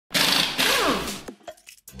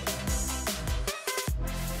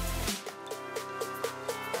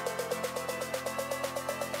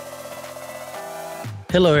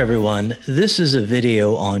Hello everyone, this is a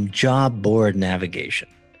video on job board navigation.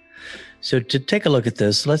 So to take a look at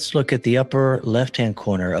this, let's look at the upper left-hand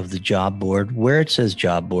corner of the job board where it says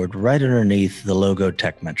job board right underneath the logo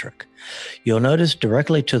Tekmetric. You'll notice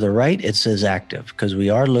directly to the right it says active because we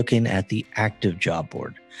are looking at the active job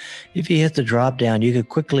board. If you hit the drop down, you could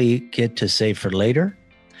quickly get to save for later.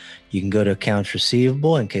 You can go to accounts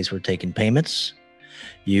receivable in case we're taking payments.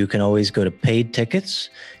 You can always go to paid tickets.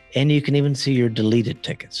 And you can even see your deleted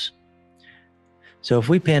tickets. So if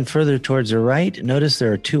we pan further towards the right, notice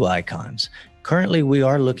there are two icons. Currently, we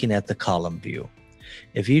are looking at the column view.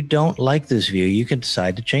 If you don't like this view, you can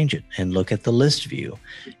decide to change it and look at the list view.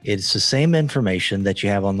 It's the same information that you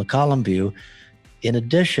have on the column view. In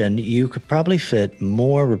addition, you could probably fit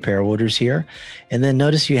more repair orders here. And then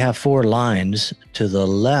notice you have 4 lines to the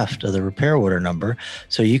left of the repair order number,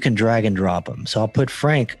 so you can drag and drop them. So I'll put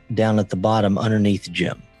Frank down at the bottom underneath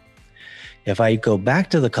Jim. If I go back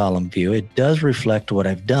to the column view, it does reflect what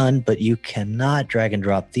I've done, but you cannot drag and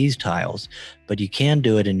drop these tiles, but you can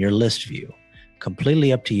do it in your list view.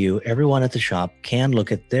 Completely up to you. Everyone at the shop can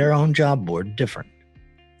look at their own job board different.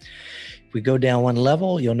 If we go down one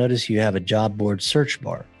level, you'll notice you have a job board search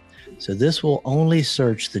bar. So this will only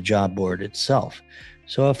search the job board itself.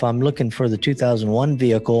 So if I'm looking for the 2001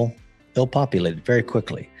 vehicle, it'll populate it very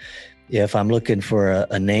quickly. If I'm looking for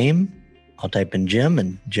a name, I'll type in Jim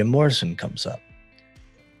and Jim Morrison comes up.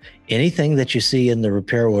 Anything that you see in the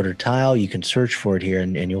repair order tile, you can search for it here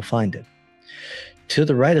and you'll find it. To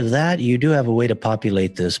the right of that, you do have a way to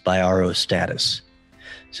populate this by RO status.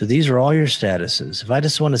 So these are all your statuses. If I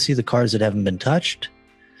just want to see the cars that haven't been touched,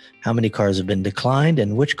 how many cars have been declined,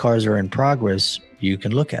 and which cars are in progress, you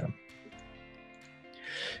can look at them.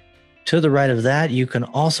 To the right of that, you can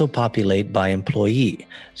also populate by employee.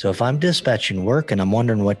 So if I'm dispatching work and I'm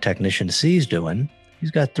wondering what technician C is doing,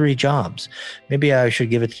 he's got 3 jobs. Maybe I should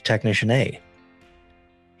give it to technician A.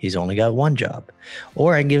 He's only got 1 job.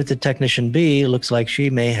 Or I can give it to technician B. It looks like she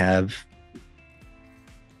may have,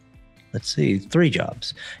 3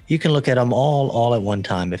 jobs. You can look at them all at one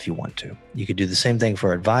time if you want to. You could do the same thing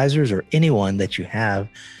for advisors or anyone that you have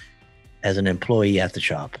as an employee at the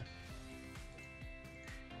shop.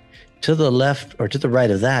 To the left or to the right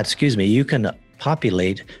of that, you can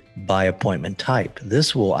populate by appointment type.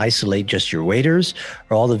 This will isolate just your waiters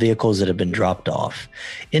or all the vehicles that have been dropped off.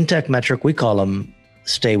 In Tekmetric, we call them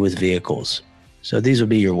stay with vehicles. So these will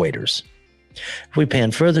be your waiters. If we pan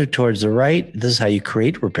further towards the right, this is how you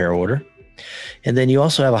create repair order. And then you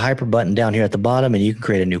also have a hyper button down here at the bottom, and you can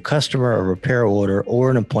create a new customer, a repair order, or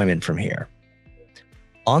an appointment from here.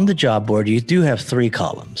 On the job board, you do have 3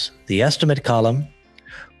 columns: the estimate column,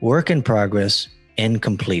 work in progress, and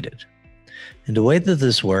completed. And the way that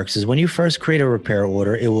this works is when you first create a repair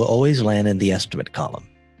order, it will always land in the estimate column.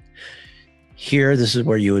 Here, this is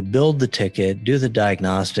where you would build the ticket, do the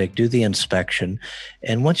diagnostic, do the inspection.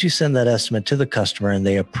 And once you send that estimate to the customer and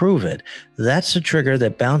they approve it, that's the trigger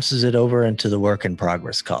that bounces it over into the work in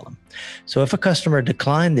progress column. So if a customer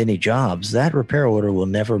declined any jobs, that repair order will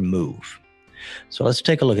never move. So let's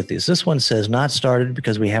take a look at these. This one says not started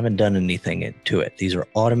because we haven't done anything to it. These are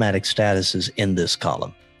automatic statuses in this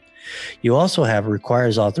column. You also have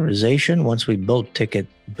requires authorization once we built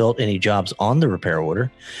any jobs on the repair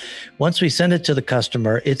order. Once we send it to the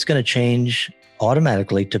customer, it's going to change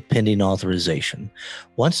automatically to pending authorization.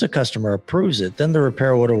 Once the customer approves it, then the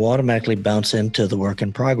repair order will automatically bounce into the work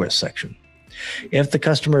in progress section. If the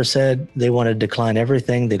customer said they want to decline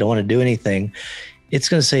everything, they don't want to do anything, it's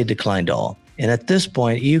going to say declined all. And at this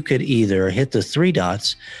point, you could either hit the 3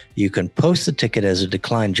 dots, you can post the ticket as a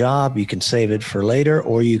declined job, you can save it for later,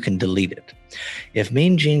 or you can delete it. If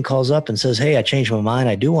Mean Gene calls up and says, hey, I changed my mind,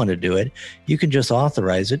 I do want to do it, you can just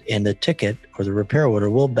authorize it, and the ticket or the repair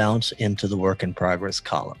order will bounce into the work in progress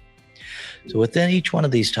column. So within each one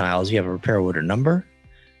of these tiles, you have a repair order number,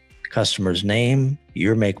 customer's name,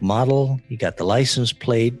 your make model, you got the license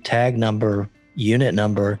plate, tag number, unit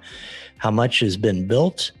number, how much has been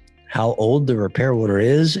built, how old the repair order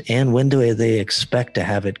is, and when do they expect to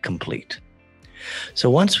have it complete. So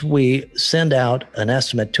once we send out an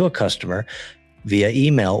estimate to a customer via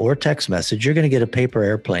email or text message, you're going to get a paper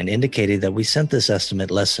airplane indicating that we sent this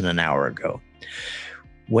estimate less than an hour ago.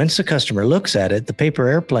 Once the customer looks at it, the paper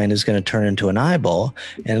airplane is going to turn into an eyeball,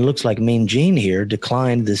 and it looks like Mean Gene here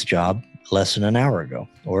declined this job less than an hour ago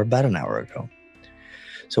or about an hour ago.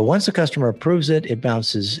 So once the customer approves it, it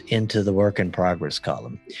bounces into the work in progress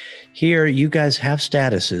column. Here, you guys have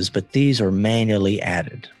statuses, but these are manually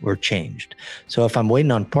added or changed. So if I'm waiting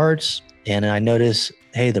on parts and I notice,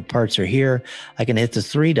 hey, the parts are here, I can hit the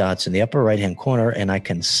 3 dots in the upper right-hand corner and I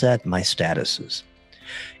can set my statuses.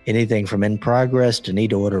 Anything from in progress to need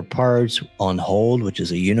to order parts, on hold, which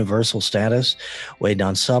is a universal status, waiting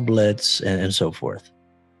on sublets, and so forth.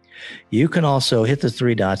 You can also hit the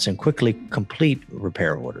three dots and quickly complete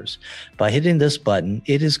repair orders. By hitting this button,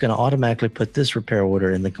 it is going to automatically put this repair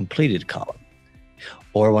order in the completed column.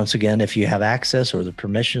 Or once again, if you have access or the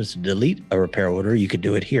permissions to delete a repair order, you could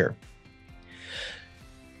do it here.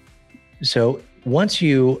 So once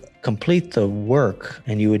you complete the work,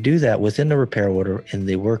 and you would do that within the repair order in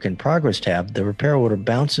the work in progress tab, the repair order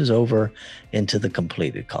bounces over into the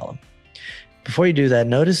completed column. Before you do that,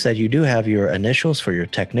 notice that you do have your initials for your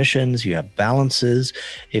technicians, you have balances.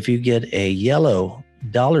 If you get a yellow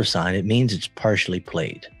 $sign, it means it's partially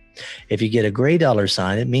paid. If you get a gray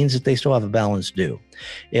 $sign, it means that they still have a balance due.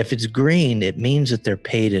 If it's green, it means that they're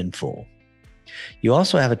paid in full. You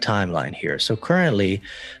also have a timeline here. So currently,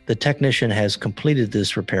 the technician has completed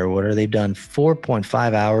this repair order. They've done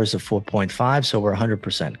 4.5 hours of 4.5, so we're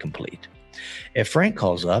 100% complete. If Frank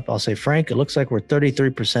calls up, I'll say, Frank, it looks like we're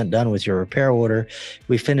 33% done with your repair order.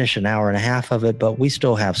 We finished an hour and a half of it, but we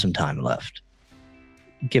still have some time left.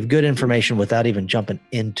 Give good information without even jumping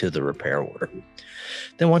into the repair order.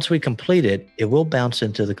 Then once we complete it, it will bounce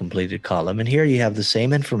into the completed column. And here you have the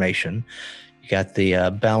same information. You got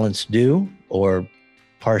the balance due or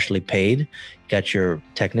partially paid. You got your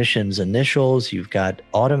technician's initials. You've got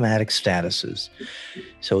automatic statuses.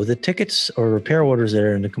 So the tickets or repair orders that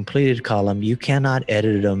are in the completed column, you cannot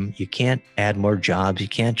edit them. You can't add more jobs. You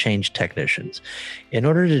can't change technicians. In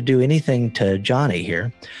order to do anything to Johnny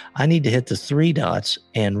here, I need to hit the three dots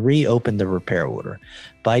and reopen the repair order.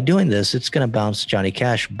 By doing this, it's going to bounce Johnny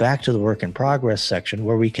Cash back to the work in progress section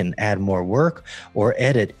where we can add more work or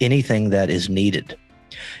edit anything that is needed.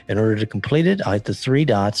 In order to complete it, I hit the three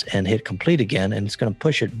dots and hit complete again, and it's going to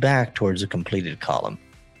push it back towards the completed column.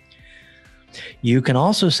 You can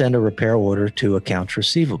also send a repair order to accounts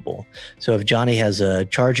receivable. So if Johnny has a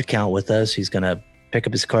charge account with us, he's going to pick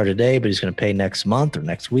up his car today, but he's going to pay next month or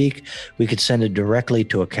next week, we could send it directly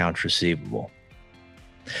to accounts receivable.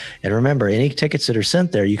 And remember, any tickets that are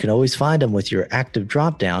sent there, you can always find them with your active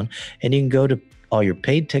dropdown, and you can go to all your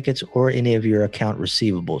paid tickets or any of your account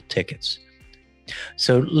receivable tickets.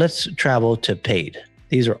 So let's travel to paid.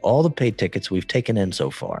 These are all the paid tickets we've taken in so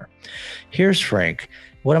far. Here's Frank.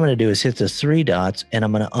 What I'm going to do is hit the three dots, and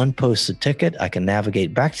I'm going to unpost the ticket. I can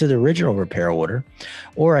navigate back to the original repair order,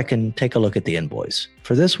 or I can take a look at the invoice.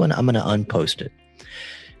 For this one, I'm going to unpost it.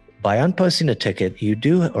 By unposting a ticket,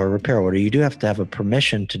 or repair order, you do have to have a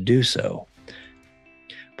permission to do so.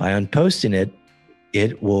 By unposting it,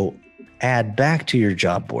 it will add back to your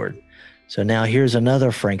job board. So now here's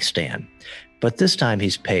another Frank Stan, but this time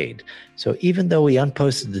he's paid. So even though we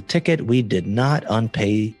unposted the ticket, we did not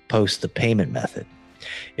post the payment method.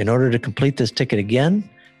 In order to complete this ticket again,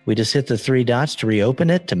 we just hit the three dots to reopen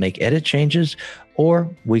it to make edit changes, or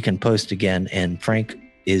we can post again and Frank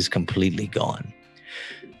is completely gone.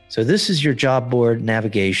 So this is your job board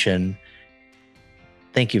navigation.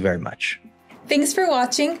 Thank you very much. Thanks for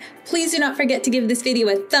watching. Please do not forget to give this video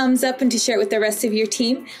a thumbs up and to share it with the rest of your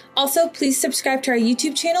team. Also, please subscribe to our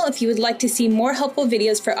YouTube channel if you would like to see more helpful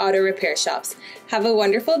videos for auto repair shops. Have a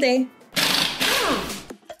wonderful day.